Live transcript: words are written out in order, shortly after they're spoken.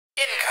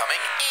Incoming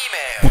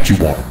email. What you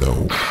want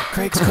though?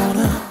 Craig's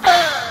Corner.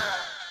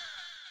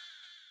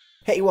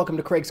 Hey, welcome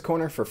to Craig's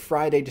Corner for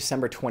Friday,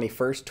 December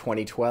 21st,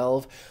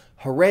 2012.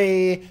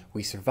 Hooray!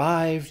 We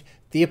survived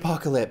the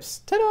apocalypse.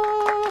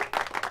 Ta-da!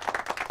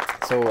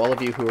 So all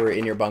of you who are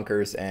in your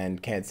bunkers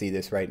and can't see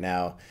this right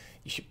now,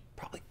 you should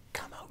probably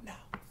come out now.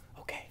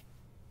 Okay.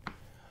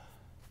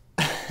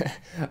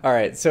 All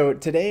right, so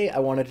today I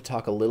wanted to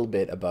talk a little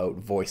bit about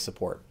voice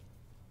support.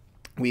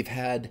 We've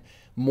had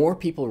more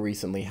people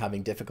recently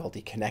having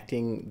difficulty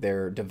connecting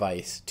their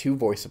device to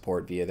voice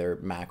support via their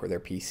Mac or their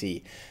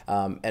PC.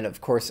 And of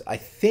course, I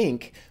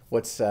think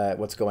what's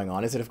going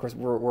on is that, of course,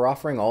 we're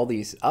offering all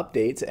these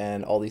updates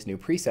and all these new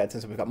presets.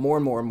 And so we've got more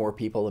and more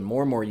people and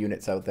more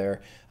units out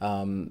there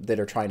that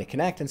are trying to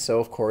connect. And so,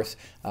 of course,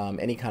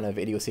 any kind of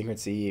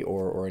idiosyncrasy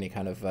or any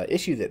kind of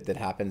issue that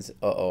happens,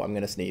 uh-oh, I'm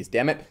going to sneeze,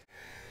 damn it.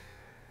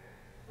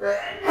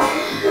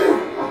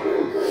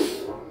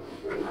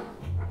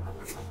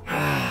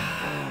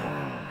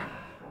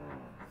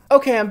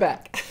 Okay, I'm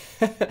back.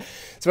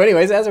 So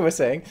anyways, as I was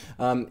saying,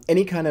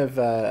 any kind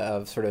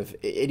of sort of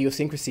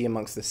idiosyncrasy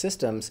amongst the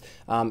systems,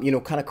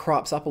 kind of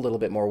crops up a little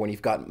bit more when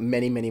you've got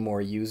many more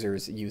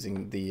users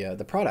using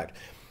the product.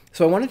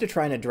 So I wanted to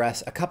try and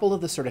address a couple of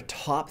the sort of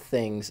top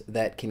things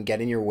that can get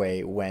in your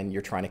way when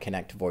you're trying to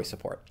connect to voice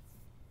support.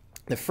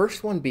 The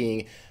first one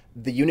being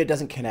the unit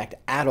doesn't connect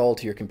at all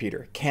to your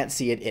computer, can't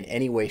see it in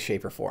any way,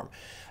 shape, or form.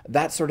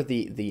 That's sort of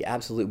the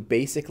absolute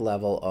basic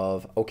level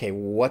of, okay,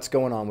 what's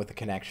going on with the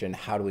connection?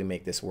 How do we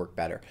make this work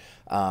better?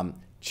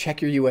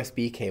 Check your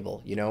USB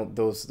cable. You know,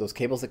 those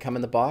cables that come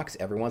in the box,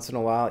 every once in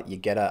a while you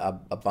get a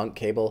bunk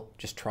cable,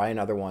 just try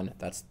another one.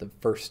 That's the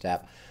first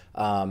step.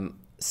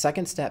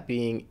 Second step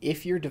being,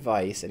 if your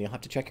device, and you'll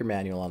have to check your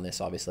manual on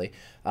this obviously,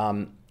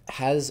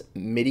 has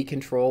MIDI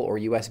control or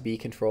USB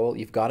control,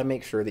 you've got to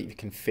make sure that you've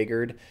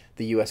configured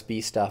the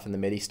USB stuff and the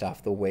MIDI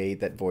stuff the way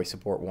that voice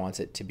support wants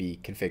it to be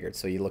configured.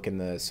 So you look in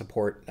the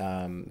support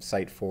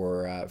site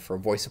for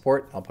voice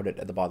support. I'll put it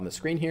at the bottom of the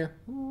screen here.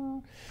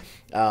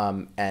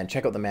 And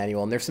check out the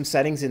manual. And there's some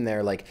settings in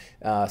there, like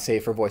say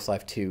for Voice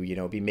Live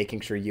 2, be making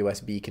sure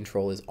USB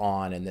control is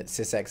on and that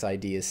sysx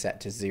ID is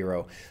set to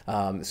 0.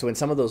 So in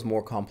some of those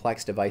more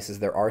complex devices,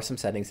 there are some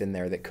settings in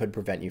there that could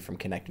prevent you from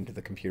connecting to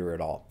the computer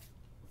at all.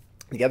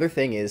 The other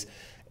thing is,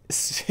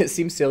 it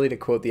seems silly to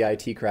quote the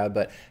IT crowd,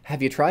 but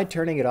have you tried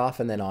turning it off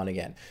and then on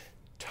again?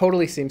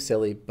 Totally seems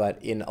silly, but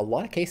in a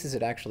lot of cases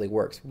it actually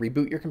works.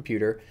 Reboot your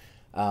computer,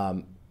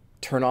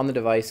 turn on the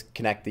device,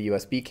 connect the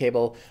USB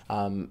cable.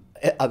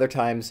 Other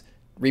times,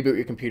 reboot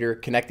your computer,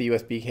 connect the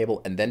USB cable,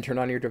 and then turn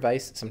on your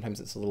device. Sometimes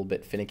it's a little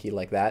bit finicky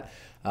like that.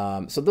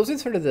 So those are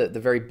sort of the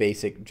very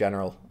basic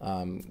general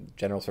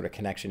sort of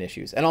connection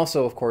issues. And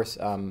also, of course,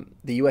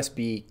 the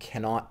USB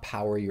cannot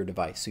power your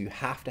device. So you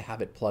have to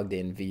have it plugged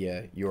in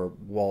via your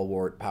wall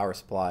wart, power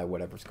supply,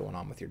 whatever's going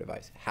on with your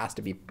device. It has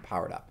to be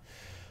powered up.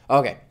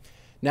 Okay,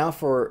 now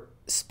for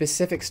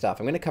specific stuff.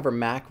 I'm going to cover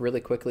Mac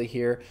really quickly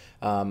here.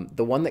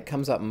 The one that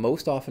comes up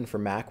most often for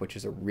Mac, which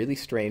is a really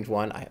strange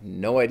one. I have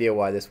no idea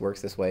why this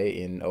works this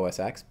way in OS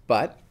X,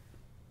 but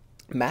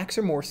Macs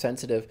are more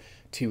sensitive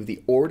to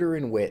the order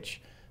in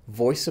which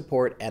voice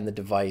support and the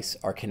device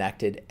are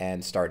connected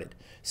and started.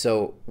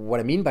 So what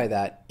I mean by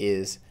that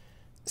is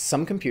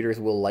some computers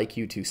will like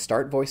you to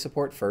start voice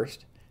support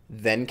first,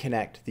 then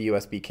connect the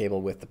USB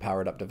cable with the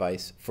powered up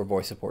device for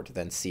voice support to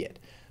then see it.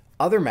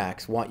 Other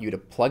Macs want you to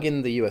plug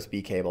in the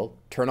USB cable,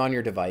 turn on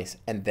your device,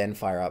 and then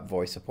fire up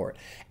voice support.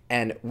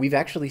 And we've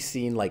actually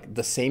seen like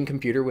the same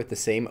computer with the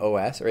same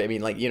OS, or I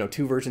mean like,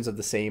 two versions of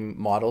the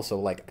same model, so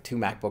like 2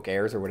 MacBook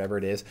Airs or whatever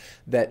it is,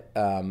 that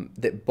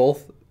that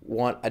both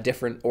want a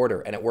different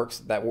order, and it works.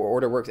 That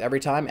order works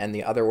every time, and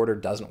the other order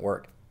doesn't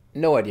work.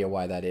 No idea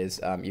why that is.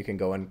 You can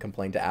go and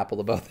complain to Apple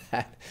about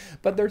that,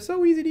 but they're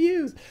so easy to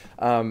use.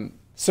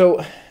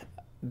 So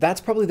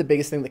that's probably the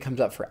biggest thing that comes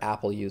up for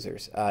Apple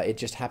users. It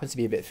just happens to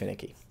be a bit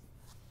finicky.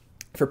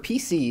 For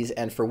PCs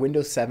and for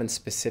Windows 7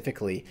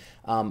 specifically,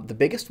 the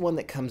biggest one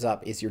that comes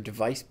up is your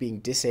device being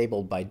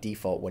disabled by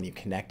default when you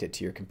connect it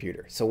to your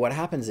computer. So what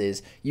happens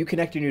is you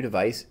connect your new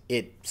device,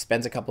 it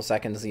spends a couple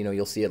seconds,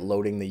 you'll see it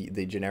loading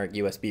the generic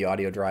USB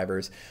audio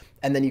drivers,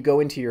 and then you go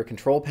into your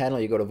control panel,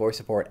 you go to voice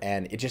support,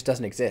 and it just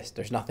doesn't exist.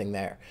 There's nothing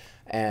there.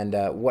 And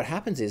what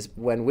happens is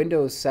when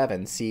Windows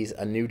 7 sees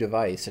a new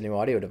device, a new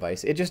audio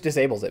device, it just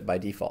disables it by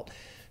default.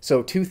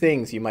 So two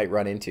things you might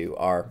run into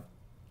are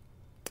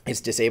it's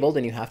disabled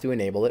and you have to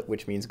enable it,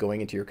 which means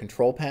going into your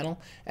control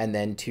panel and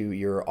then to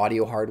your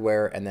audio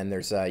hardware, and then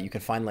there's you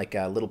can find like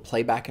a little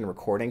playback and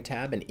recording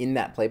tab, and in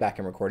that playback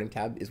and recording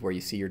tab is where you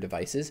see your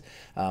devices.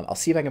 I'll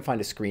see if I can find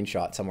a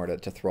screenshot somewhere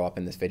to throw up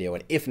in this video,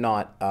 and if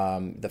not,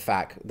 the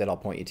FAQ that I'll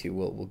point you to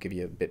will give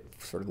you a bit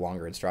sort of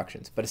longer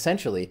instructions. But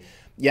essentially,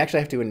 you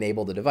actually have to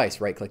enable the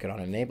device, right-click it on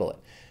enable it.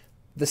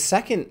 The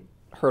second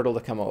hurdle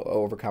to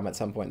overcome at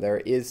some point there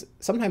is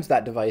sometimes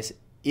that device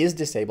is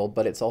disabled,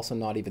 but it's also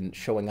not even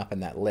showing up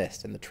in that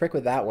list. And the trick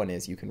with that one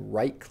is you can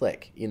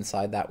right-click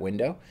inside that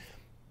window,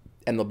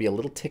 and there'll be a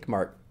little tick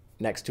mark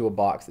next to a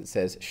box that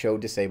says show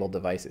disabled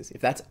devices.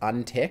 If that's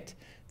unticked,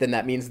 then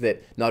that means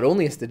that not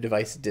only is the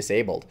device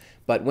disabled,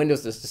 but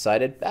Windows has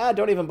decided,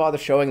 don't even bother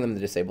showing them the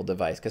disabled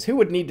device, because who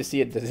would need to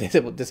see a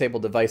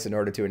disabled device in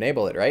order to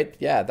enable it, right?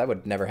 Yeah, that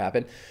would never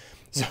happen.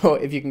 So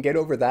if you can get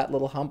over that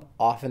little hump,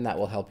 often that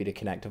will help you to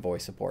connect to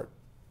voice support.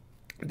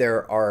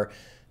 There are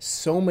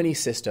so many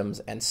systems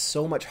and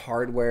so much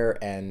hardware,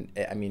 and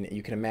I mean,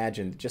 you can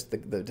imagine just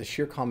the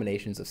sheer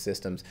combinations of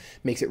systems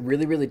makes it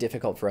really, really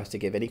difficult for us to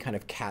give any kind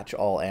of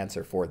catch-all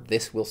answer for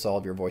this will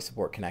solve your voice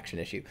support connection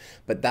issue.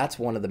 But that's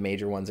one of the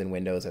major ones in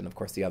Windows, and of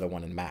course the other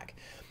one in Mac.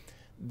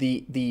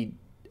 The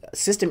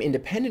system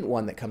independent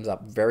one that comes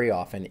up very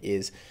often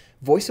is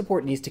voice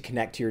support needs to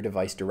connect to your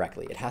device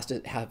directly. It has to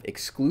have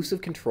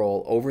exclusive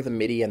control over the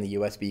MIDI and the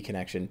USB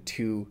connection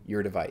to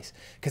your device,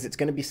 because it's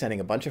going to be sending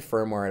a bunch of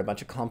firmware and a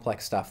bunch of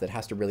complex stuff that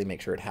has to really make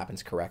sure it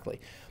happens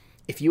correctly.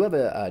 If you have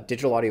a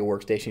digital audio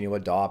workstation, you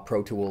have a DAW,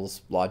 Pro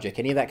Tools, Logic,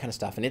 any of that kind of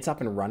stuff, and it's up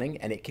and running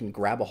and it can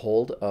grab a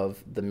hold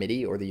of the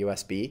MIDI or the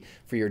USB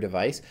for your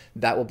device,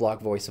 that will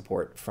block voice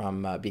support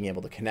from being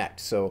able to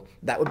connect. So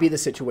that would be the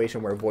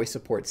situation where voice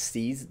support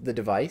sees the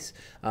device,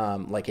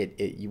 like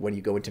when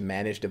you go into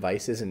manage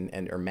devices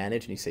or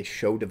manage and you say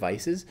show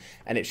devices,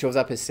 and it shows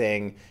up as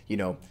saying, you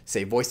know,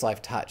 say Voice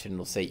Live Touch, and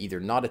it'll say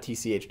either not a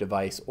TCH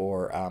device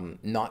or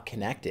not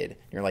connected.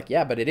 And you're like,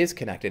 yeah, but it is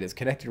connected. It's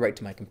connected right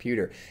to my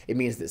computer. It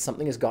means that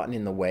something has gotten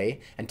in the way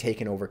and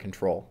taken over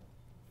control.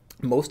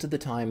 Most of the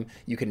time,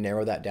 you can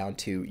narrow that down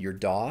to your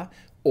DAW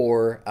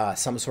or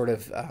some sort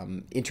of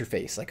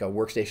interface, like a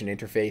workstation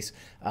interface.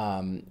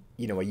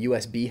 You know, a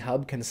USB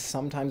hub can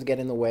sometimes get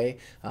in the way.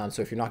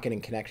 So if you're not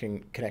getting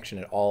connection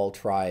at all,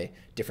 try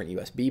different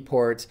USB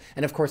ports.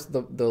 And of course,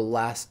 the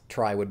last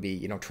try would be,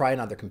 you know, try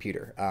another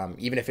computer,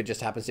 even if it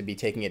just happens to be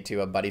taking it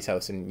to a buddy's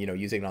house and, you know,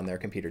 using it on their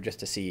computer just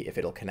to see if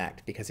it'll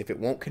connect. Because if it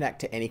won't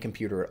connect to any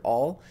computer at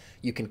all,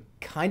 you can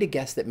kind of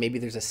guess that maybe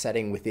there's a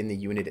setting within the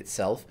unit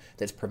itself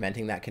that's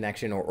preventing that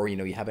connection, or you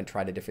know, you haven't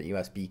tried a different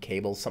USB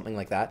cable, something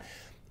like that.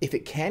 If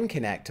it can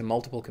connect to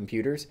multiple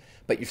computers,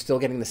 but you're still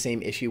getting the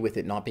same issue with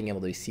it not being able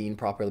to be seen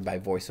properly by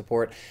voice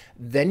support,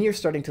 then you're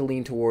starting to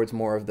lean towards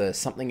more of the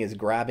something is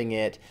grabbing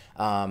it,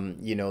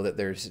 you know, that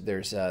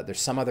there's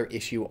some other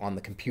issue on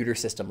the computer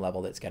system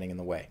level that's getting in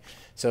the way.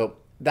 So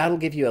that'll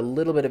give you a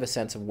little bit of a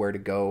sense of where to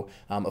go.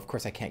 Of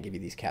course, I can't give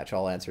you these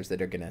catch-all answers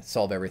that are going to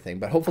solve everything,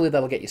 but hopefully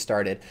that'll get you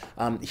started.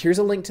 Here's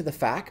a link to the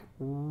FAQ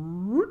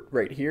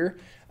right here.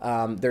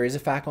 There is a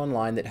FAQ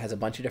online that has a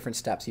bunch of different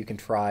steps you can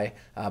try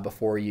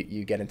before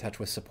you get in touch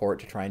with support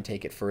to try and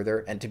take it further.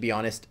 And to be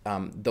honest,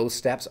 those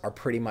steps are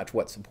pretty much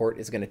what support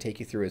is going to take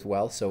you through as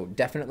well. So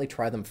definitely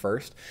try them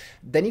first.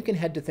 Then you can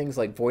head to things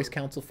like Voice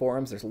Council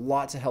forums. There's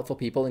lots of helpful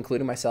people,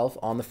 including myself,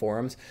 on the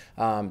forums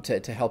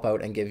to help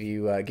out and give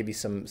you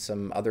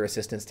some other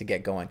assistance to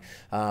get going.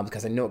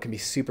 Because I know it can be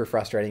super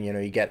frustrating. You know,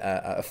 you get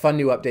a fun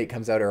new update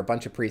comes out or a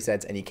bunch of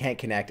presets and you can't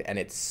connect, and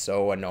it's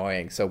so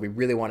annoying. So we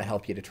really want to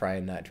help you to try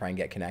and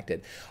get connected.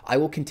 I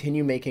will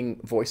continue making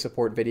voice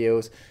support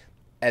videos,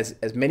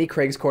 as many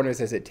Craig's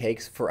Corners as it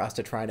takes for us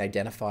to try and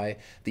identify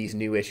these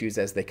new issues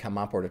as they come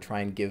up, or to try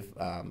and give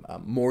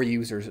more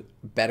users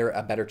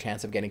a better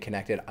chance of getting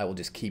connected. I will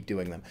just keep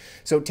doing them.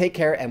 So take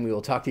care, and we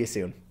will talk to you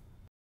soon.